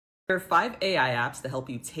There are 5 AI apps to help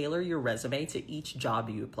you tailor your resume to each job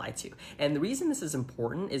you apply to. And the reason this is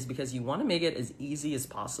important is because you want to make it as easy as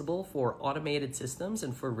possible for automated systems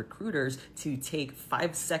and for recruiters to take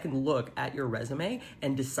 5-second look at your resume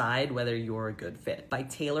and decide whether you're a good fit. By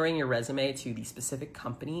tailoring your resume to the specific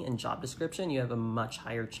company and job description, you have a much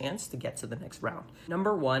higher chance to get to the next round.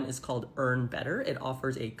 Number 1 is called Earn Better. It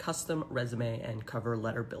offers a custom resume and cover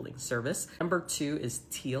letter building service. Number 2 is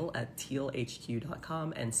Teal at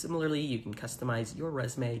tealhq.com, and similarly, you can customize your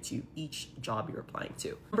resume to each job you're applying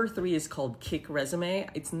to. Number 3 is called Kick Resume.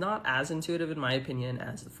 It's not as intuitive in my opinion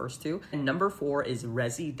as the first two. And number 4 is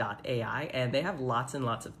resi.ai, and they have lots and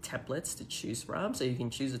lots of templates to choose from, so you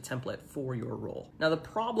can choose a template for your role. Now, the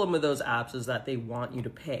problem with those apps is that they want you to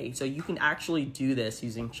pay, so you can actually do this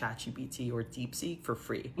using ChatGPT or DeepSeek for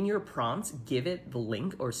free. In your prompts, give it the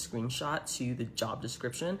link or screenshot to the job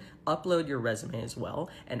description, upload your resume as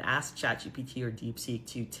well, and ask ChatGPT or DeepSeek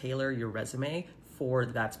to tailor your resume for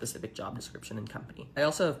that specific job description and company. I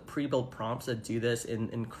also have pre-built prompts that do this in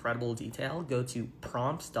incredible detail. Go to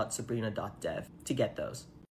prompts.sabrina.dev to get those.